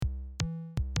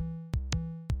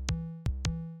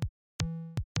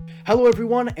Hello,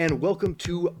 everyone, and welcome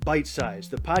to Bite Size,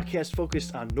 the podcast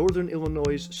focused on Northern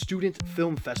Illinois' student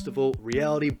film festival,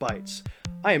 Reality Bytes.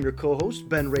 I am your co-host,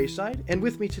 Ben Rayside, and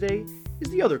with me today is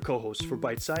the other co-host for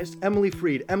Bite Size, Emily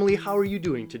Freed. Emily, how are you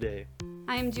doing today?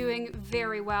 I'm doing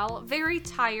very well, very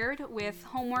tired with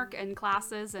homework and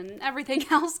classes and everything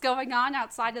else going on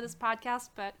outside of this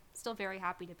podcast, but still very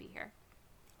happy to be here.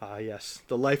 Ah, yes,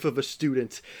 the life of a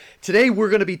student. Today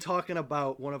we're going to be talking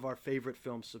about one of our favorite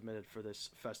films submitted for this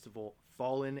festival,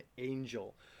 Fallen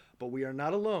Angel. But we are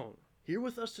not alone. Here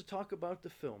with us to talk about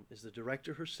the film is the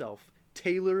director herself,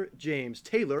 Taylor James.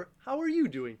 Taylor, how are you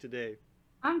doing today?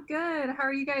 I'm good. How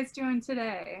are you guys doing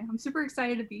today? I'm super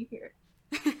excited to be here.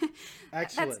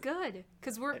 Excellent. That's good,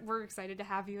 because we're excited to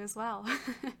have you as well.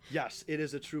 Yes, it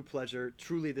is a true pleasure.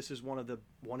 Truly, this is one of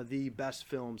the best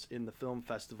films in the film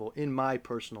festival, in my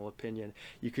personal opinion.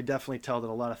 You could definitely tell that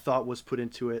a lot of thought was put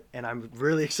into it, and I'm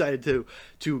really excited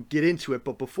to get into it.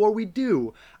 But before we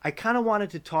do, I kind of wanted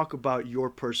to talk about your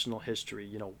personal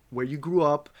history, where you grew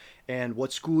up and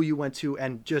what school you went to,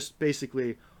 and just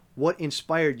basically what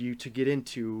inspired you to get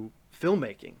into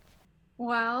filmmaking.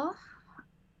 Well,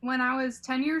 when I was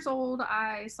 10 years old,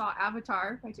 I saw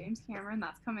Avatar by James Cameron.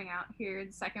 That's coming out here.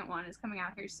 The second one is coming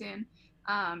out here soon.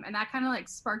 And that kind of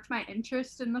sparked my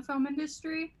interest in the film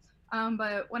industry.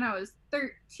 But when I was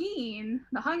 13,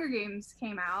 The Hunger Games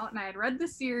came out, and I had read the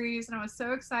series, and I was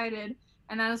so excited.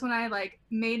 And that is when I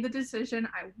made the decision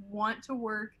I want to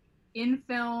work in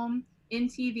film, in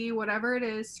TV, whatever it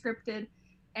is, scripted.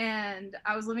 And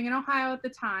I was living in Ohio at the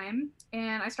time,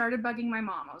 and I started bugging my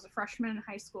mom. I was a freshman in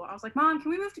high school. I was like, "Mom, can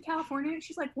we move to California?" And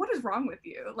she's like, "What is wrong with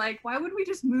you? Why would we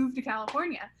just move to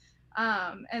California?"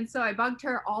 And so I bugged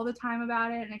her all the time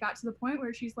about it, and it got to the point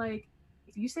where she's like,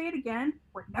 "If you say it again,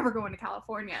 we're never going to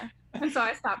California." And so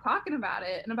I stopped talking about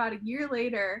it. And about a year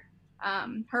later,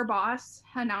 her boss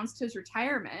announced his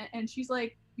retirement, and she's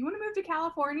like, "You want to move to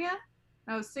California?"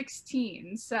 I was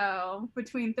 16, so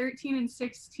between 13 and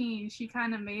 16, she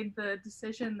kind of made the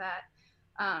decision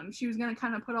that she was going to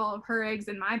kind of put all of her eggs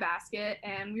in my basket,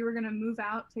 and we were going to move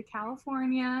out to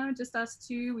California, just us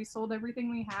two. We sold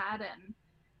everything we had, and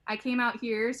I came out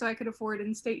here so I could afford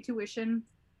in-state tuition.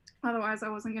 Otherwise, I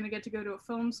wasn't going to get to go to a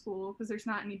film school because there's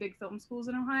not any big film schools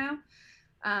in Ohio.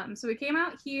 So we came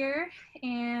out here,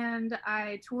 and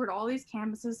I toured all these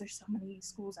campuses. There's so many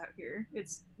schools out here.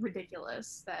 It's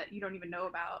ridiculous that you don't even know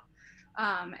about.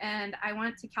 And I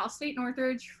went to Cal State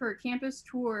Northridge for a campus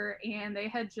tour, and they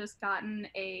had just gotten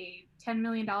a $10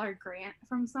 million grant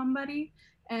from somebody,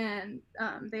 and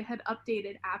they had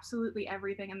updated absolutely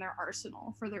everything in their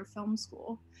arsenal for their film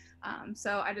school.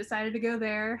 So I decided to go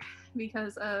there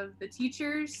because of the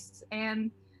teachers, and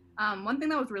one thing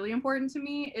that was really important to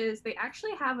me is they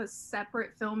actually have a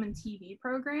separate film and TV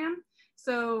program.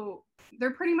 So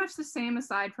they're pretty much the same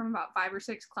aside from about 5 or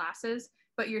 6 classes,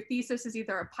 but your thesis is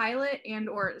either a pilot and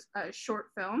or a short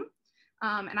film.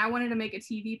 And I wanted to make a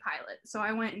TV pilot. So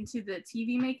I went into the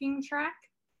TV making track.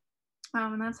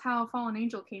 And that's how Fallen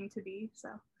Angel came to be. So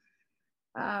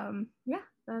yeah,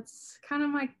 that's kind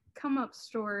of my come up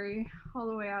story all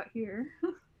the way out here.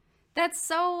 That's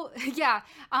so, yeah.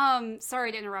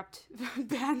 Sorry to interrupt,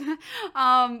 Ben.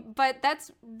 But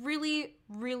that's really,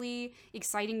 really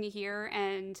exciting to hear.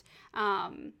 And,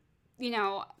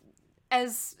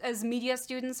 as media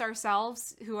students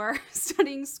ourselves who are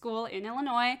studying school in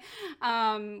Illinois,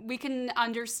 we can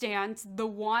understand the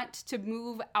want to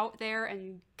move out there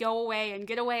and go away and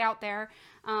get away out there.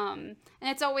 And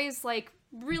it's always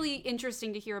really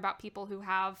interesting to hear about people who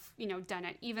have, done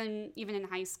it, even in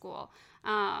high school.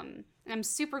 I'm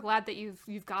super glad that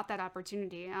you've got that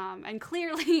opportunity. And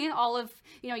clearly all of,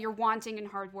 your wanting and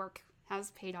hard work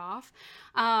has paid off.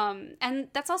 And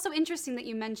that's also interesting that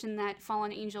you mentioned that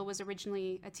Fallen Angel was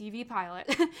originally a TV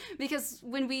pilot because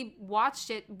when we watched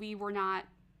it, we were not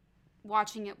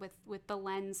watching it with the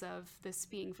lens of this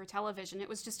being for television. It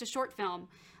was just a short film.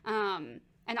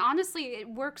 And honestly, it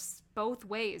works both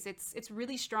ways. It's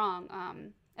really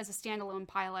strong as a standalone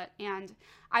pilot, and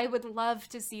I would love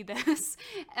to see this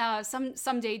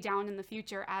someday down in the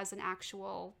future as an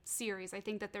actual series. I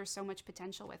think that there's so much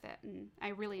potential with it, and I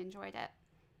really enjoyed it.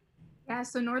 Yeah,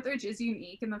 so Northridge is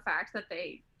unique in the fact that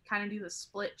they kind of do the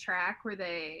split track where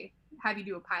they have you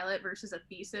do a pilot versus a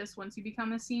thesis once you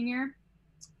become a senior.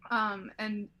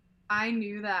 And I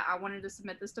knew that I wanted to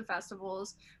submit this to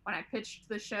festivals. When I pitched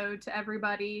the show to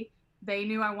everybody, they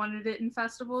knew I wanted it in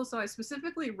festivals. So I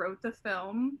specifically wrote the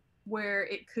film where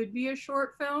it could be a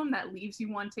short film that leaves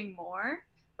you wanting more,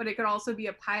 but it could also be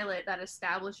a pilot that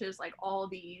establishes all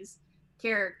these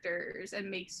characters and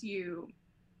makes you,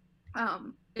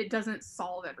 it doesn't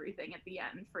solve everything at the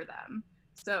end for them.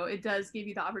 So it does give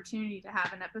you the opportunity to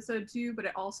have an episode 2, but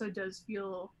it also does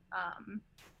feel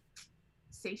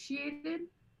satiated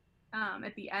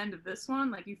at the end of this one.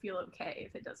 Like, you feel okay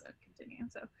if it doesn't continue.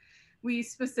 So we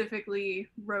specifically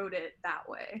wrote it that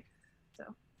way. So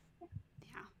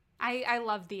Yeah. I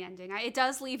love the ending. It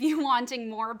does leave you wanting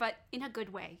more, but in a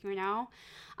good way, you know?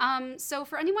 So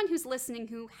for anyone who's listening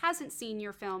who hasn't seen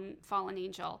your film, Fallen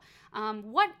Angel,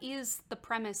 what is the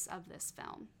premise of this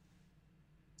film?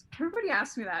 everybody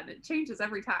asks me that. It changes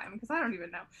every time because I don't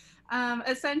even know.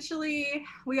 Essentially,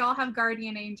 we all have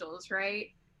guardian angels, right?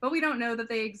 But we don't know that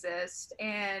they exist.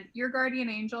 And your guardian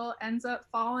angel ends up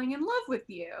falling in love with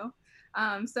you.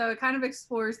 So it kind of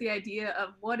explores the idea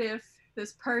of what if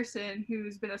this person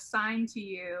who's been assigned to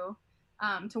you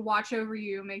to watch over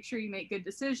you, make sure you make good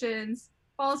decisions,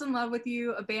 falls in love with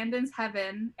you, abandons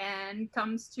heaven, and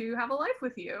comes to have a life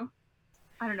with you.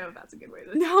 I don't know if that's a good way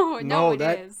to. No, it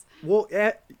is. Well,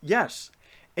 yes,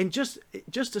 and just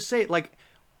to say, like,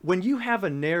 when you have a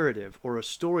narrative or a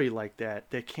story like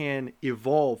that can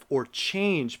evolve or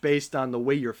change based on the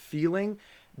way you're feeling,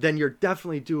 then you're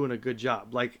definitely doing a good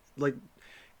job. Like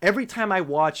every time I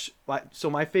watch, so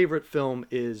my favorite film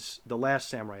is The Last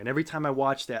Samurai, and every time I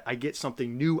watch that, I get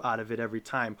something new out of it every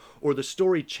time, or the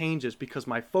story changes because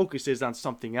my focus is on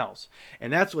something else.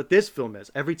 And that's what this film is.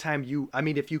 Every time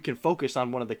if you can focus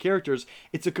on one of the characters,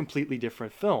 it's a completely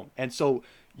different film. And so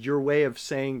your way of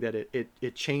saying that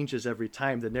it changes every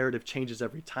time, the narrative changes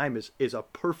every time, is a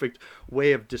perfect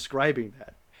way of describing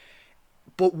that.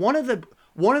 But one of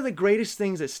the greatest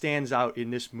things that stands out in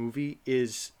this movie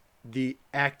is the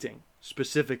acting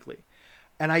specifically.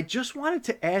 And I just wanted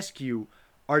to ask you,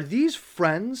 are these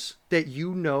friends that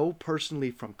you know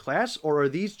personally from class, or are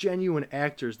these genuine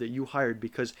actors that you hired?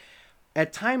 Because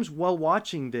at times while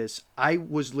watching this, I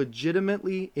was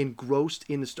legitimately engrossed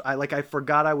in the story. I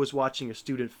forgot I was watching a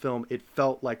student film. It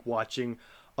felt like watching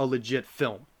a legit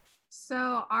film.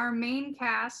 So our main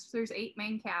cast, there's 8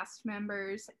 main cast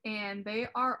members, and they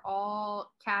are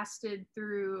all casted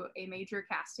through a major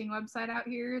casting website out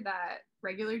here that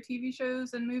regular TV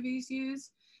shows and movies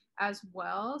use as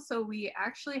well. So we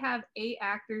actually have 8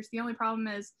 actors. The only problem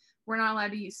is we're not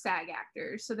allowed to use SAG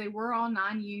actors. So they were all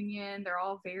non-union. They're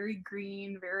all very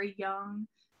green, very young.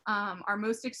 Our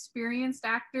most experienced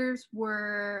actors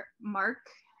were Mark,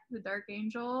 the Dark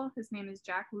Angel. His name is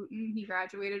Jack Wooten. He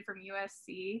graduated from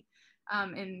USC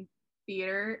in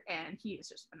theater, and he is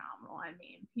just phenomenal. I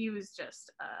mean, he was just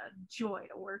a joy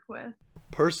to work with.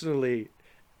 Personally,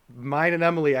 mine and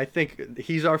Emily, I think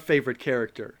he's our favorite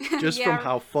character, just Yeah. from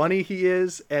how funny he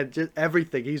is and just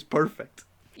everything. He's perfect.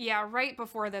 Yeah, right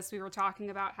before this, we were talking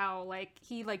about how, like,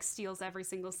 he, like, steals every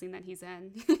single scene that he's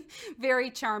in. Very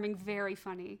charming, very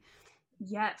funny.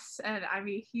 Yes, and I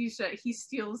mean, he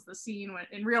steals the scene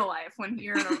in real life when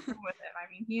you're in a room with him.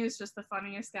 I mean, he is just the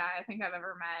funniest guy I think I've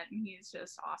ever met, and he's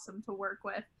just awesome to work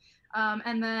with.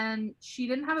 And then she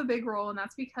didn't have a big role, and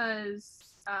that's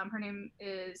because her name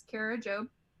is Kara Jobe.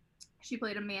 She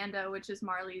played Amanda, which is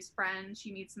Marley's friend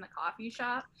she meets in the coffee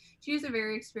shop. She's a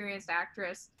very experienced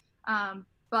actress,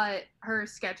 but her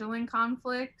scheduling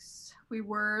conflicts, we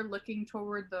were looking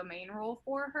toward the main role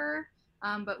for her.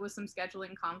 But with some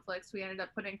scheduling conflicts, we ended up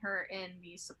putting her in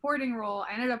the supporting role.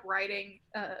 I ended up writing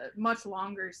a much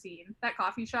longer scene. That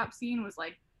coffee shop scene was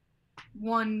like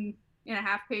 1.5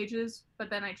 pages, but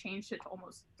then I changed it to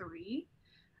almost 3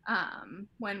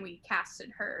 when we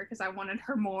casted her because I wanted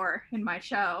her more in my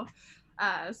show.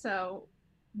 So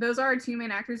those are our 2 main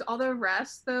actors. All the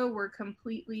rest, though, were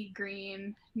completely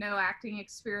green, no acting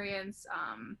experience.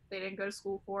 They didn't go to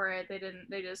school for it.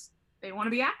 They want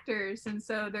to be actors, and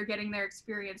so they're getting their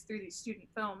experience through these student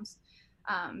films.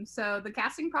 So the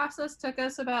casting process took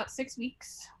us about 6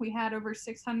 weeks. We had over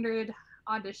 600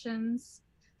 auditions,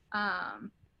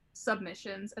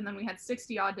 submissions, and then we had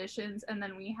 60 auditions, and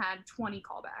then we had 20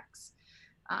 callbacks.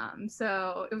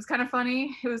 So it was kind of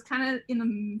funny. It was kind of in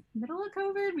the middle of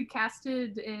COVID. We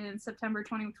casted in September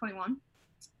 2021,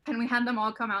 and we had them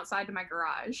all come outside to my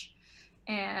garage.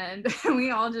 And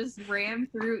we all just ran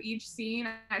through each scene.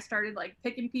 I started like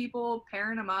picking people,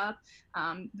 pairing them up.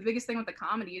 The biggest thing with the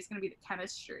comedy is going to be the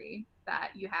chemistry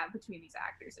that you have between these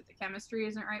actors. If the chemistry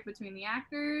isn't right between the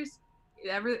actors,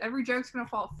 every joke's going to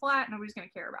fall flat. Nobody's going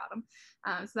to care about them.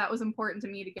 So that was important to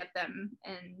me to get them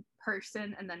in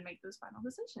person and then make those final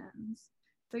decisions.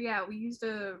 So yeah, we used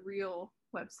a real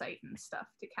website and stuff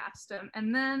to cast them.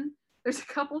 And then there's a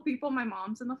couple people, my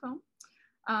mom's in the film.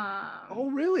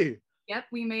 Oh, really? Yep,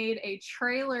 we made a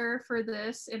trailer for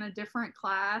this in a different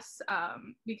class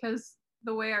because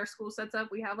the way our school sets up,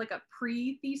 we have like a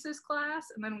pre-thesis class,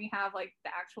 and then we have like the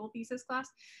actual thesis class.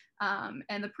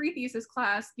 And the pre-thesis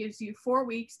class gives you 4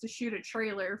 weeks to shoot a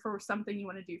trailer for something you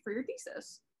want to do for your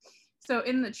thesis. So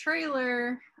in the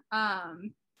trailer,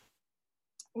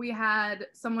 we had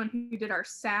someone who did our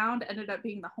sound ended up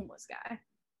being the homeless guy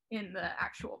in the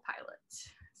actual pilot.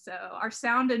 So our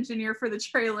sound engineer for the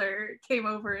trailer came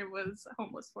over and was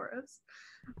homeless for us.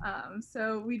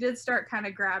 So we did start kind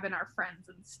of grabbing our friends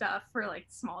and stuff for like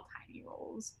small, tiny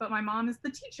roles. But my mom is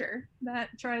the teacher that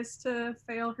tries to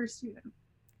fail her student.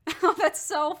 Oh, that's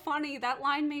so funny. That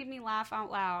line made me laugh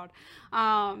out loud.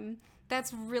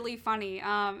 That's really funny.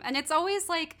 And it's always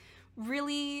like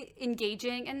really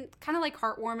engaging and kind of like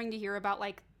heartwarming to hear about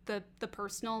like the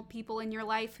personal people in your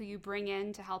life who you bring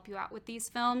in to help you out with these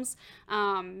films,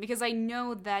 because I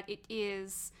know that it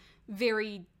is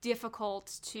very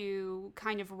difficult to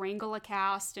kind of wrangle a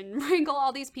cast and wrangle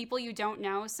all these people you don't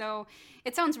know. So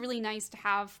it sounds really nice to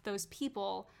have those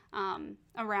people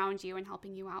around you and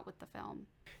helping you out with the film.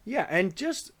 Yeah, and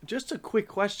just a quick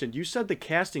question. You said the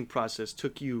casting process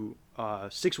took you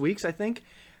 6 weeks, I think.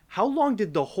 How long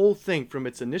did the whole thing, from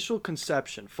its initial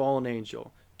conception, Fallen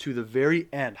Angel, to the very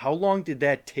end, how long did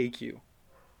that take you?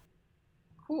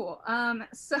 Cool.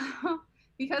 So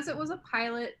because it was a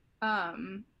pilot,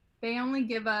 they only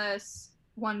give us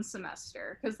 1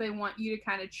 semester because they want you to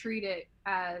kind of treat it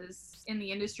as in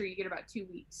the industry, you get about 2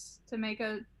 weeks to make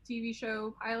a TV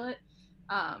show pilot.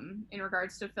 In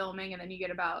regards to filming, and then you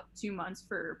get about 2 months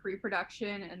for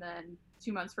pre-production and then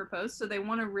 2 months for post. So they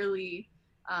want to really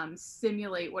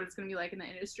simulate what it's going to be like in the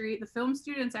industry. The film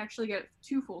students actually get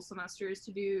 2 full semesters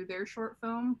to do their short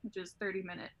film, which is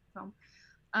 30-minute film.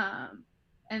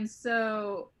 And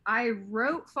so I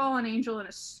wrote Fallen Angel in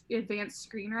an advanced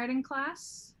screenwriting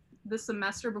class the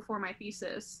semester before my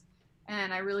thesis,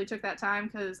 and I really took that time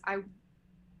because I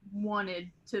wanted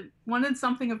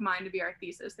something of mine to be our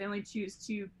thesis. They only choose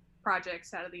 2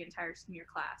 projects out of the entire senior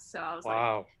class. So I was like,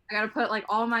 I got to put like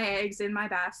all my eggs in my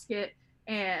basket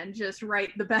and just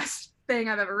write the best thing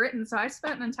I've ever written. So I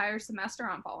spent an entire semester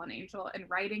on Fallen Angel and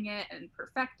writing it and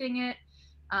perfecting it.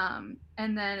 And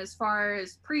then as far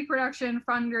as pre-production,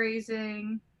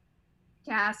 fundraising,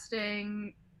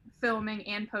 casting, filming,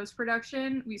 and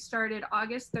post-production, we started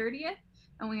August 30th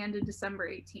and we ended December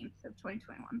 18th of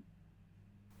 2021.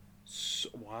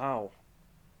 Wow.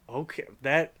 Okay.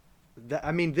 That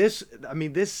this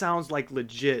sounds like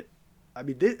legit. I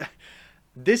mean,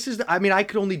 this is, I mean, I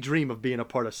could only dream of being a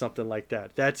part of something like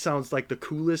that. That sounds like the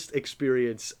coolest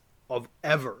experience of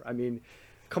ever. I mean,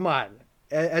 come on.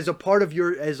 As a part of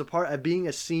being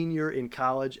a senior in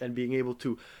college and being able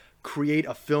to create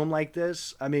a film like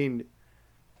this, I mean,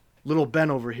 little Ben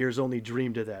over here's only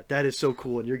dreamed of that. That is so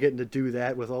cool. And you're getting to do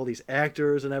that with all these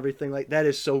actors and everything like that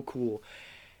is so cool.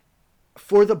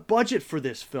 For the budget for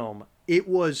this film, it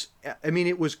was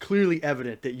clearly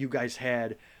evident that you guys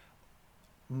had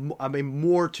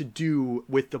more to do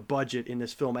with the budget in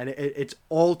this film, and it's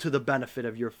all to the benefit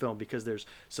of your film because there's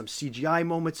some CGI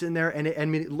moments in there, and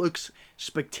it looks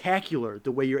spectacular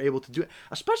the way you're able to do it.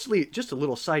 Especially, just a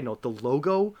little side note, the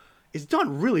logo is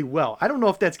done really well. I don't know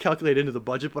if that's calculated into the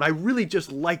budget, but I really just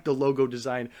like the logo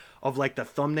design of like the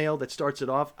thumbnail that starts it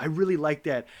off. I really like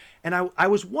that. And I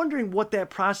was wondering what that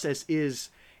process is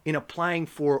in applying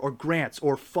for or grants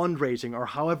or fundraising or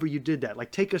however you did that.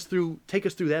 Like take us through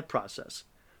that process.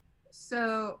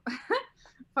 So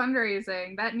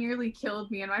fundraising, that nearly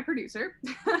killed me and my producer.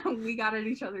 We got at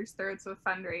each other's throats with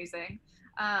fundraising.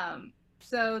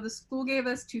 So the school gave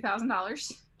us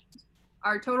 $2,000.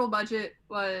 Our total budget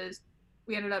was,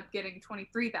 we ended up getting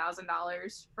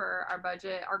 $23,000 for our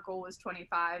budget. Our goal was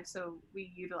 25, so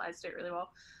we utilized it really well.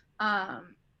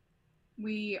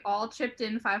 We all chipped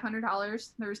in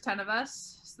 $500. There was 10 of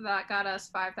us, so that got us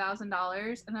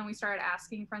 $5,000. And then we started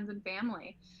asking friends and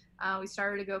family. We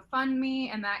started a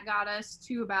GoFundMe, and that got us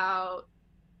to about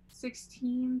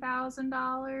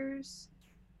 $16,000,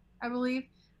 I believe.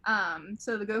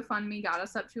 So the GoFundMe got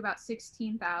us up to about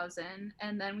 16,000,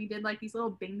 and then we did like these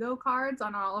little bingo cards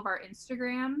on all of our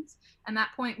Instagrams. And at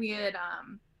that point we had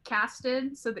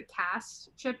casted, so the cast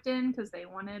chipped in because they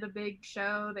wanted a big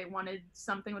show, they wanted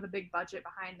something with a big budget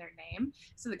behind their name.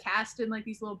 So the cast did like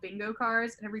these little bingo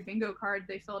cards, and every bingo card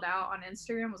they filled out on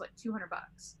Instagram was like $200.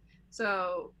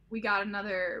 So we got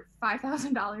another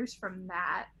 $5,000 from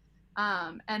that,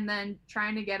 and then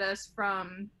trying to get us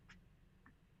from,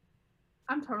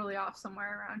 I'm totally off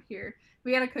somewhere around here.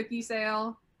 We had a cookie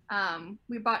sale.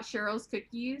 We bought Cheryl's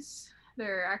cookies.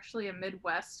 They're actually a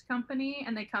Midwest company,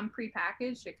 and they come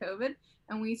pre-packaged at COVID.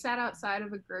 And we sat outside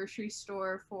of a grocery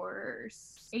store for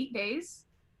 8 days,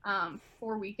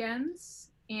 4 weekends,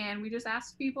 and we just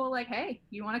asked people like, hey,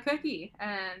 you want a cookie?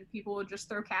 And people would just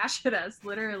throw cash at us,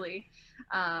 literally.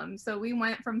 So we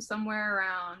went from somewhere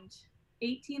around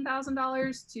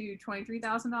 $18,000 to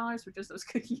 $23,000 for just those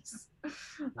cookies.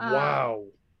 Wow.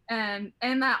 And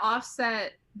that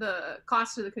offset the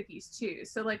cost of the cookies too.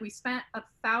 So like we spent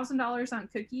 $1,000 on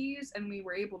cookies and we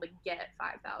were able to get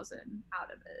 5,000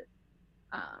 out of it.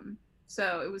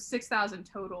 So it was 6,000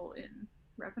 total in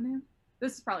revenue.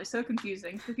 This is probably so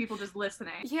confusing for people just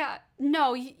listening. Yeah,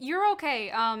 no, you're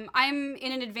okay. I'm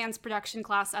in an advanced production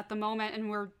class at the moment,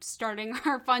 and we're starting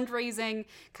our fundraising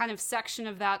kind of section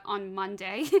of that on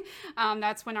Monday.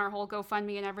 That's when our whole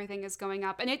GoFundMe and everything is going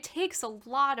up. And it takes a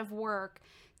lot of work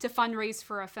to fundraise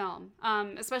for a film,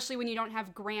 especially when you don't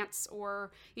have grants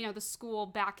or, the school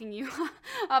backing you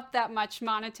up that much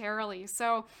monetarily.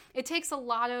 So it takes a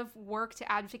lot of work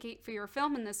to advocate for your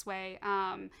film in this way.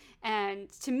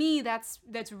 And to me, that's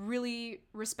really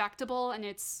respectable, and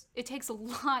it takes a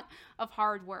lot of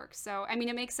hard work. So, I mean,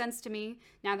 it makes sense to me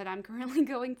now that I'm currently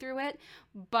going through it,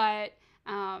 but,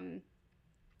 I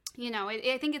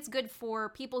think it's good for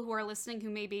people who are listening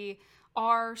who maybe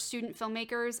are student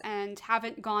filmmakers and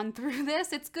haven't gone through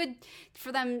this. It's good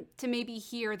for them to maybe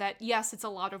hear that, yes, it's a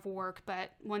lot of work,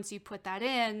 but once you put that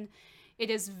in, it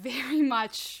is very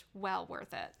much well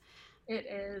worth it. It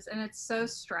is, and it's so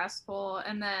stressful.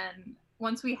 And then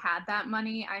once we had that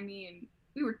money, I mean,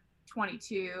 we were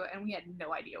 22 and we had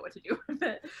no idea what to do with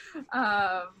it.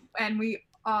 And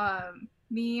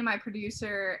me, my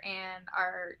producer, and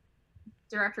our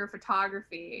director of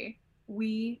photography,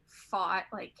 we fought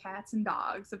like cats and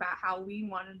dogs about how we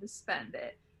wanted to spend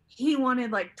it. He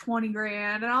wanted like 20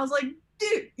 grand, and I was like,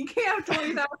 dude, you can't have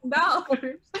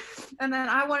 $20,000. And then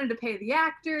I wanted to pay the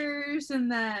actors, and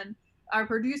then our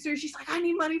producer, she's like, I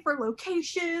need money for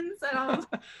locations. And I was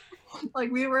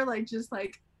like, we were like just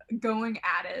like going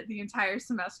at it the entire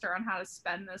semester on how to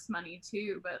spend this money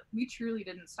too. But we truly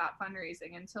didn't stop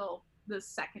fundraising until the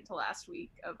second to last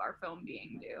week of our film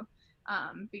being due.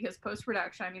 Because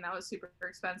post-production, I mean, that was super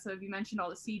expensive. You mentioned all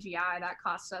the CGI. That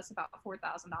cost us about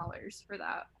 $4,000 for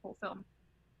that whole film.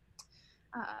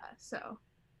 So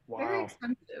Wow. Very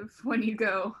expensive when you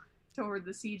go toward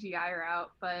the CGI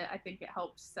route, but I think it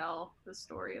helps sell the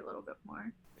story a little bit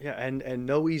more. Yeah, and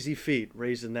no easy feat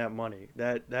raising that money.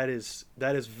 That is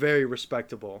very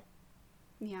respectable.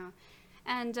 Yeah.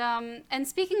 And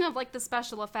speaking of like the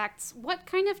special effects, what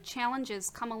kind of challenges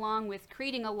come along with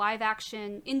creating a live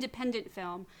action independent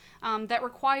film that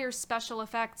requires special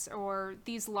effects or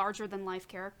these larger than life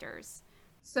characters?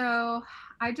 So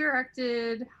I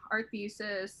directed our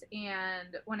thesis,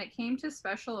 and when it came to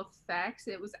special effects,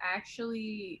 it was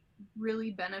actually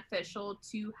really beneficial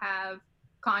to have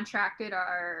contracted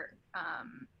our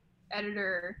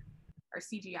editor, our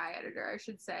CGI editor, I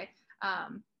should say,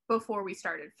 before we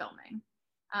started filming.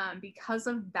 Because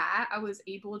of that, I was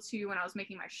able to, when I was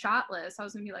making my shot list, I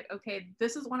was gonna be like, okay,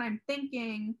 this is what I'm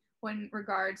thinking when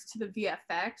regards to the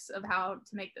VFX of how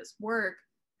to make this work.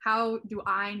 How do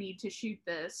I need to shoot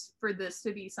this for this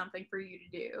to be something for you to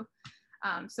do?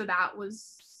 So that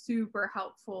was super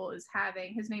helpful, is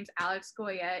having, his name's Alex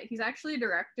Goyette. He's actually a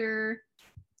director,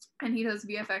 and he does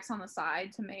VFX on the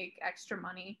side to make extra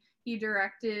money. He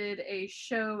directed a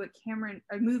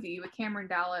movie with Cameron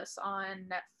Dallas on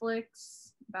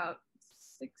Netflix about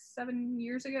 6-7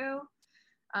 years ago.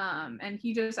 And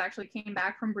he just actually came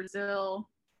back from Brazil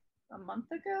a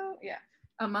month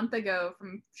ago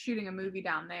from shooting a movie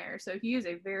down there. So he is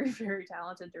a very, very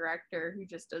talented director who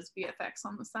just does VFX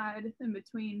on the side in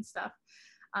between stuff.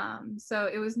 So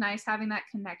it was nice having that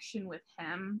connection with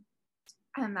him.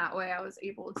 And that way I was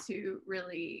able to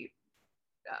really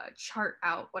chart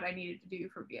out what I needed to do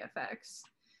for VFX.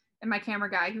 And my camera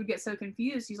guy, he would get so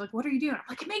confused. He's like, what are you doing? I'm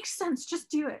like, it makes sense.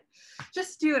 Just do it.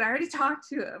 Just do it. I already talked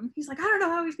to him. He's like, I don't know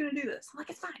how he's going to do this. I'm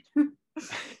like, it's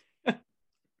fine.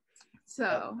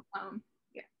 So,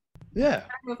 Yeah. I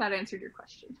don't know if that answered your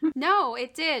question. No,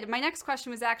 it did. My next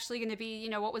question was actually going to be,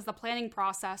 what was the planning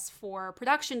process for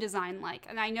production design like?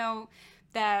 And I know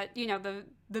that,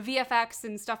 the VFX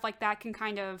and stuff like that can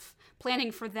kind of,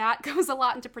 planning for that goes a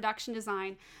lot into production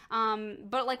design.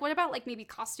 But like, what about like maybe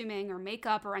costuming or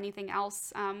makeup or anything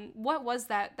else? What was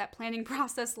that planning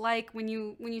process like when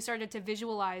you started to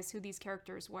visualize who these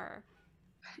characters were?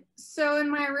 So in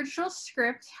my original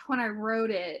script, when I wrote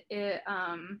it,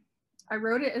 I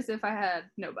wrote it as if I had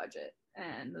no budget,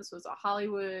 and this was a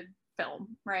Hollywood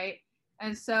film, right?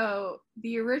 And so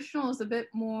the original is a bit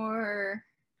more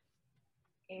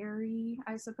airy,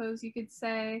 I suppose you could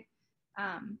say.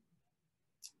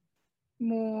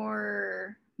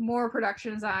 More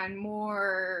production design,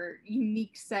 more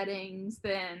unique settings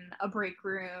than a break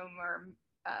room or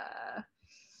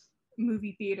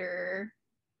movie theater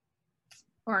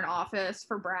or an office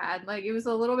for Brad. Like it was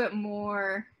a little bit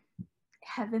more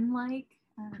heaven-like.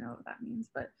 I don't know what that means,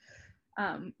 but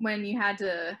when you had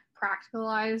to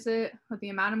practicalize it with the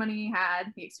amount of money you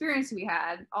had, the experience we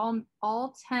had,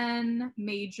 all 10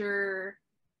 major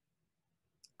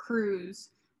crews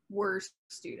were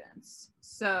students.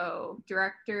 So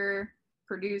director,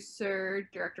 producer,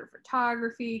 director of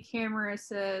photography, camera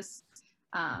assist,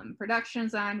 production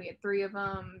design, we had 3 of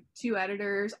them, 2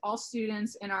 editors, all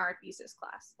students in our thesis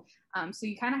class. So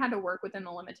you kind of had to work within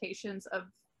the limitations of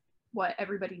what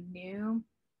everybody knew.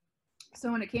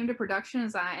 So when it came to production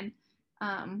design,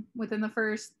 within the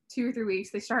first 2 or 3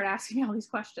 weeks, they started asking me all these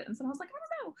questions. And I was like, I don't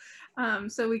know.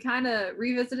 So we kind of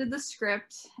revisited the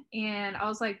script. And I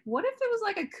was like, what if it was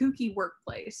like a kooky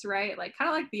workplace, right? Like kind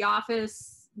of like The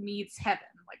Office meets heaven.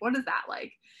 Like, what is that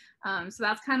like? So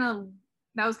that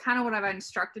was kind of what I've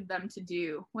instructed them to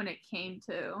do when it came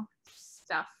to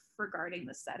stuff regarding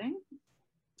the setting.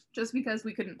 Just because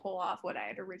we couldn't pull off what I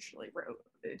had originally wrote,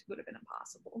 it would have been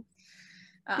impossible.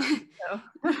 So.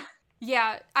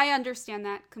 Yeah, I understand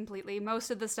that completely.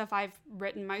 Most of the stuff I've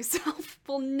written myself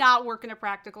will not work in a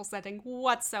practical setting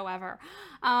whatsoever.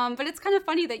 But it's kind of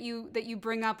funny that you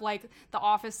bring up like The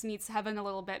Office meets heaven a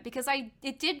little bit, because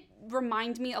it did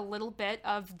remind me a little bit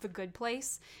of The Good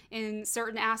Place in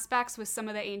certain aspects with some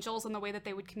of the angels and the way that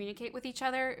they would communicate with each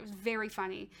other. It was very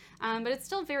funny, but it's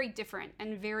still very different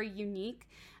and very unique.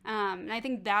 And I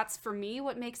think that's, for me,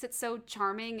 what makes it so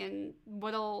charming, and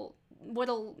what'll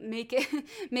make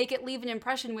it leave an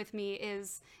impression with me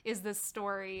is this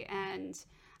story. And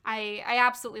I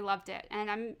absolutely loved it,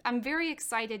 and I'm very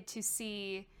excited to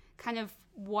see kind of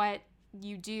what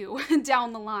you do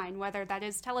down the line, whether that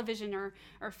is television or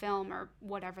film or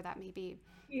whatever that may be.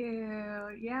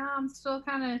 Yeah, I'm still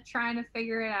kind of trying to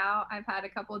figure it out. I've had a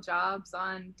couple jobs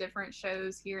on different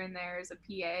shows here and there as a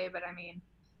PA, but I mean,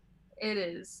 it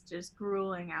is just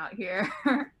grueling out here.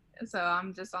 So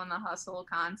I'm just on the hustle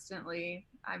constantly.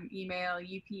 I'm email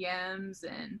UPMs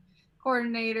and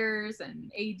coordinators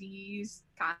and ADs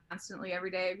constantly every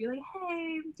day. I'd be like,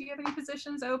 hey, do you have any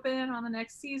positions open on the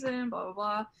next season? Blah, blah,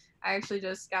 blah. I actually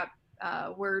just got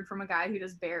word from a guy who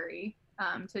does Barry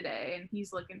today, and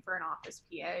he's looking for an office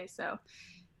PA. So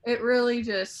it really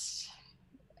just,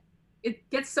 it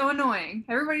gets so annoying.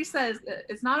 Everybody says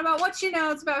it's not about what you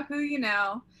know, it's about who you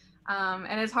know.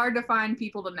 And it's hard to find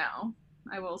people to know.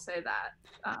 I will say that.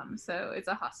 So it's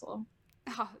a hustle.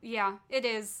 Oh, yeah, it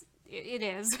is. It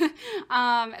is.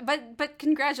 But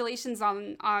congratulations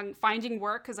on finding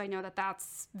work, because I know that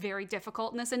that's very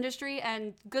difficult in this industry,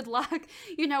 and good luck,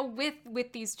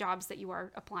 with these jobs that you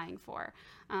are applying for.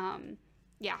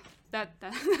 Yeah,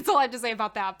 that's all I have to say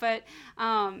about that. But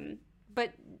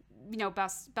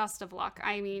best of luck.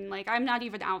 I mean, like, I'm not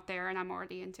even out there and I'm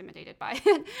already intimidated by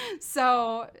it.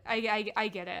 So I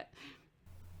get it.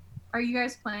 Are you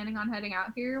guys planning on heading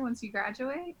out here once you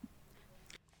graduate?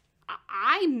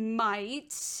 I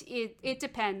might. It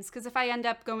depends, because if I end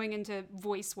up going into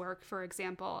voice work, for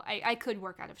example, I could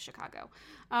work out of Chicago.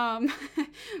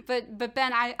 But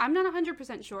Ben, I'm not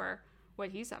 100% sure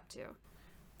what he's up to.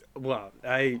 Well,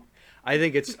 I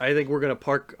think we're gonna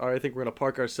park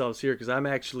ourselves here, because I'm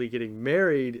actually getting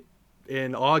married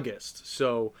in August.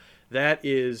 So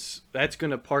that's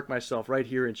gonna park myself right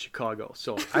here in Chicago.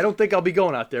 So I don't think I'll be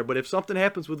going out there. But if something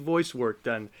happens with voice work,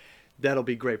 then that'll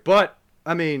be great. But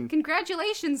I mean,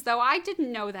 congratulations, though. I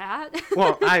didn't know that.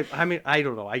 Well, I mean, I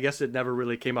don't know. I guess it never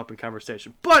really came up in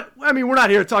conversation. But I mean, we're not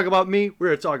here to talk about me. We're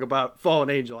here to talk about Fallen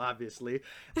Angel, obviously.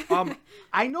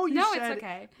 I know you no, said. It's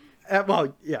okay.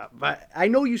 Well, yeah, but I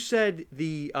know you said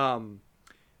the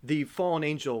Fallen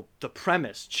Angel, the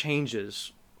premise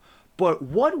changes, but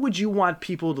what would you want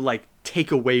people to like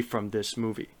take away from this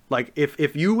movie? Like,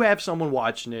 if you have someone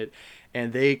watching it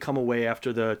and they come away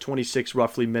after the 26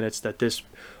 roughly minutes that this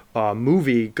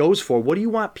movie goes for, what do you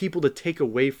want people to take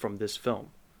away from this film?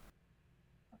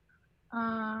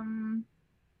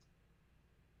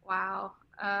 Wow.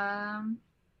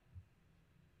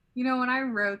 When I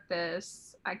wrote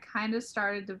this, I kind of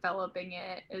started developing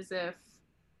it as if,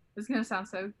 this is going to sound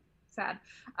so sad,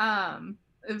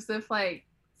 as if like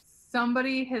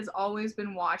somebody has always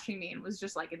been watching me and was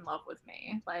just like in love with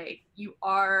me. Like,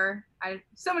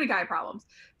 so many guy problems.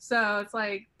 So it's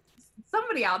like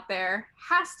somebody out there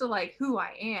has to like who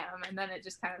I am. And then it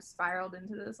just kind of spiraled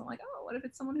into this. I'm like, oh, what if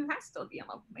it's someone who has to be in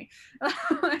love with me?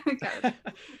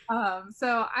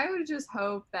 So I would just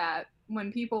hope that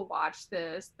when people watch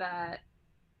this, that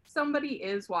somebody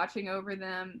is watching over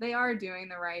them. They are doing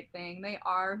the right thing. They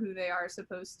are who they are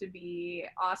supposed to be.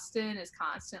 Austin is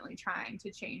constantly trying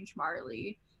to change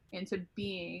Marley. into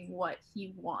being what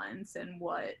he wants and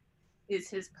what is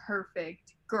his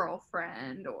perfect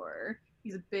girlfriend, or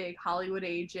he's a big Hollywood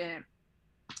agent,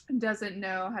 doesn't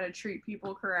know how to treat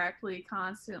people correctly,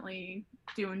 constantly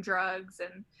doing drugs,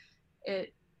 and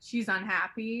she's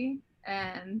unhappy,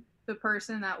 and the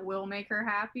person that will make her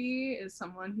happy is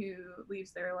someone who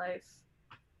leaves their life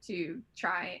to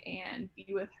try and be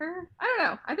with her. I don't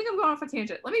know. I think I'm going off a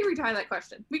tangent. Let me retry that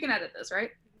question. We can edit this, right?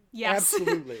 Yes.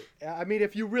 Absolutely. I mean,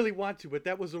 if you really want to, but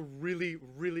that was a really,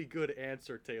 really good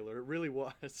answer, Taylor. It really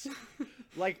was.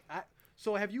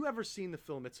 So have you ever seen the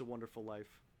film It's a Wonderful Life?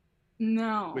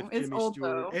 No, With it's Jimmy old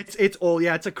Stewart. though. It's old.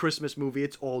 Yeah, it's a Christmas movie.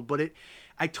 It's old, but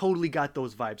I totally got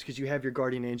those vibes because you have your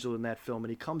guardian angel in that film, and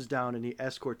he comes down and he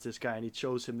escorts this guy, and he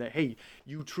shows him that, hey,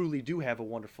 you truly do have a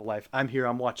wonderful life. I'm here.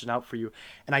 I'm watching out for you,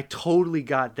 and I totally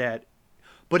got that.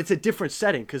 But it's a different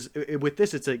setting because with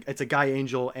this, it's a guy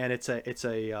angel, and it's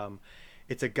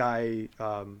a guy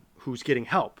who's getting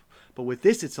help. But with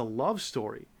this, it's a love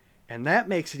story, and that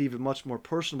makes it even much more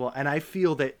personal. And I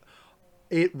feel that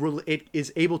it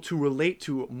is able to relate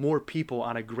to more people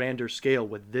on a grander scale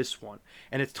with this one.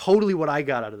 And it's totally what I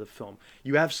got out of the film.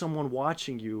 You have someone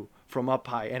watching you from up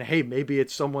high, and hey, maybe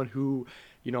it's someone who,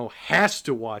 has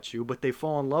to watch you, but they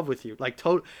fall in love with you. Like,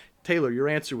 Taylor, your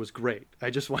answer was great. I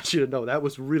just want you to know that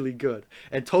was really good,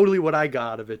 and totally what I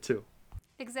got out of it too.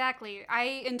 Exactly.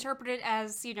 I interpret it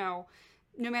as,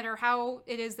 no matter how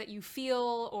it is that you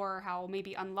feel, or how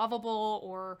maybe unlovable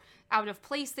or out of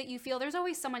place that you feel, there's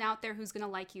always someone out there who's going to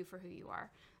like you for who you are.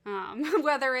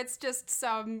 Whether it's just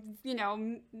some,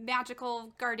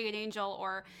 magical guardian angel,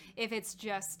 or if it's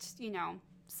just,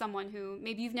 someone who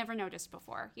maybe you've never noticed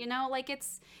before,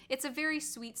 it's a very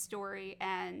sweet story.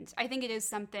 And I think it is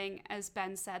something, as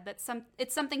Ben said,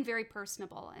 it's something very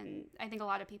personable. And I think a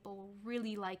lot of people will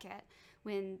really like it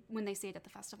when they see it at the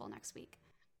festival next week.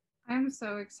 I'm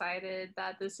so excited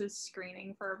that this is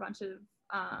screening for a bunch of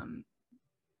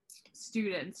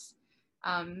students.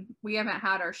 We haven't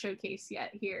had our showcase yet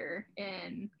here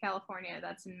in California.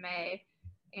 That's in May.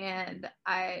 And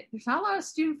there's not a lot of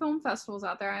student film festivals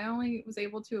out there. I only was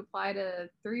able to apply to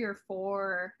 3 or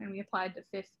 4, and we applied to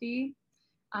 50.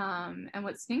 And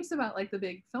what stinks about like the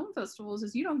big film festivals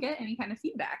is you don't get any kind of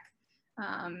feedback.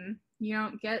 You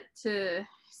don't get to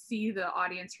see the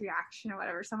audience reaction or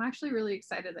whatever. So I'm actually really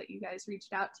excited that you guys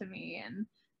reached out to me, and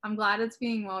I'm glad it's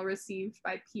being well received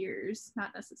by peers, not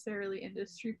necessarily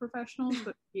industry professionals,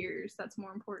 but peers. That's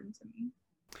more important to me.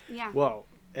 Yeah. Well,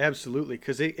 absolutely,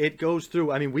 because it goes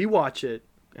through. I mean, we watch it,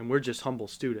 and we're just humble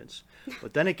students,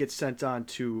 but then it gets sent on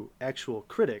to actual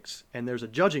critics, and there's a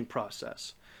judging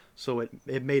process. So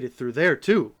it made it through there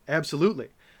too. Absolutely.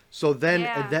 So then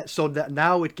that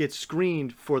now it gets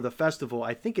screened for the festival.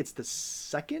 I think it's the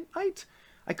second night.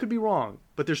 I could be wrong,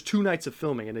 but there's 2 nights of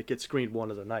filming, and it gets screened one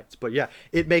of the nights. But yeah,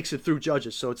 it makes it through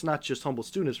judges. So it's not just humble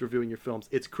students reviewing your films;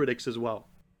 it's critics as well.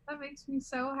 That makes me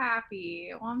so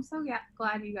happy. Well, I'm so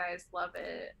glad you guys love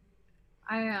it.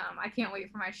 I can't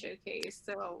wait for my showcase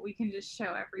so we can just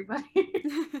show everybody.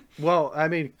 Well, I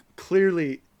mean,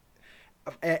 clearly,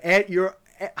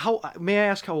 how may I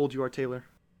ask how old you are, Taylor?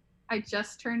 I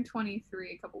just turned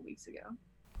 23 a couple weeks ago.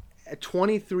 At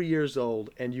 23 years old,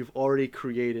 and you've already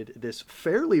created this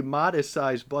fairly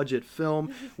modest-sized budget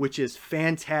film, which is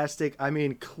fantastic. I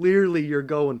mean, clearly you're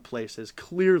going places.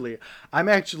 Clearly. I'm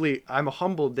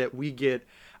humbled that we get...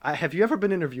 have you ever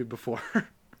been interviewed before?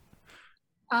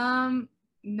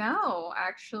 No,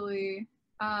 actually.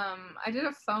 I did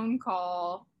a phone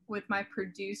call with my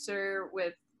producer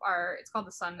with it's called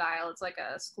The Sundial. It's like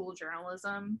a school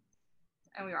journalism.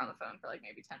 And we were on the phone for like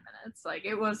maybe 10 minutes. Like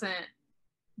it wasn't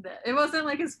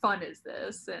like as fun as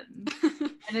this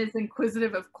and as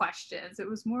inquisitive of questions. It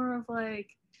was more of like,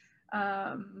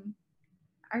 are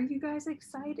you guys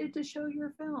excited to show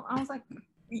your film? I was like,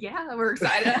 yeah, we're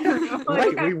excited.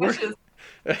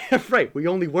 Right, we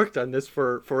only worked on this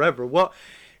for forever. Well,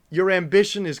 your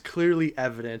ambition is clearly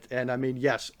evident, and I mean,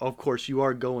 yes, of course, you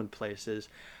are going places.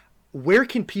 Where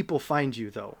can people find you,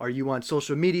 though? Are you on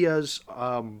social medias?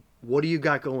 What do you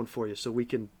got going for you so we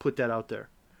can put that out there?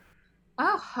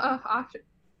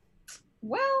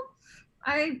 Well,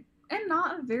 I am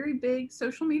not a very big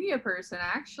social media person,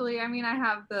 actually. I mean, I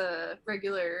have the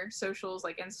regular socials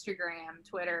like Instagram,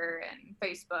 Twitter, and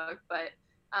Facebook, but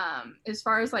as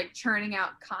far as like churning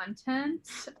out content,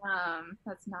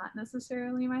 that's not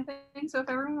necessarily my thing. So if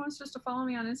everyone wants just to follow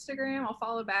me on Instagram, I'll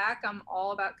follow back. I'm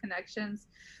all about connections.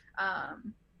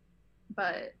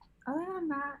 But other than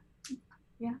that,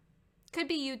 yeah. Could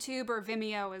be YouTube or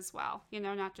Vimeo as well,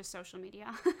 not just social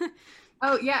media.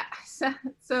 Oh yeah.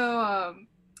 So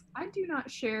I do not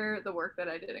share the work that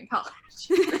I did in college.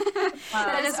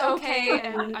 That is okay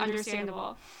and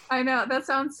understandable. I know that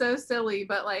sounds so silly,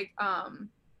 but like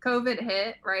COVID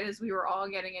hit right as we were all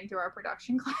getting into our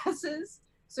production classes.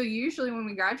 So usually when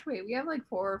we graduate, we have like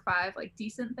 4 or 5 like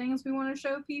decent things we want to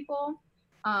show people.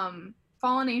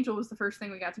 Fallen Angel was the first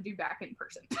thing we got to do back in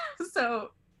person. So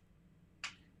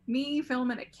me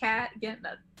filming a cat getting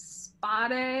a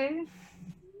spot A,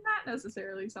 not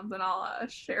necessarily something I'll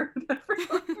share with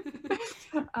everyone.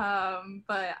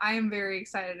 But I am very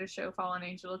excited to show Fallen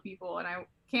Angel to people, and I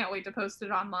can't wait to post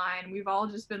it online. We've all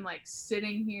just been like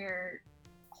sitting here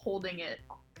holding it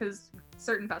because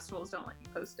certain festivals don't let you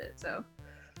post it. So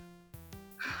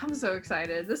I'm so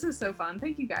excited. This is so fun.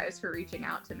 Thank you guys for reaching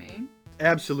out to me.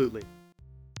 Absolutely.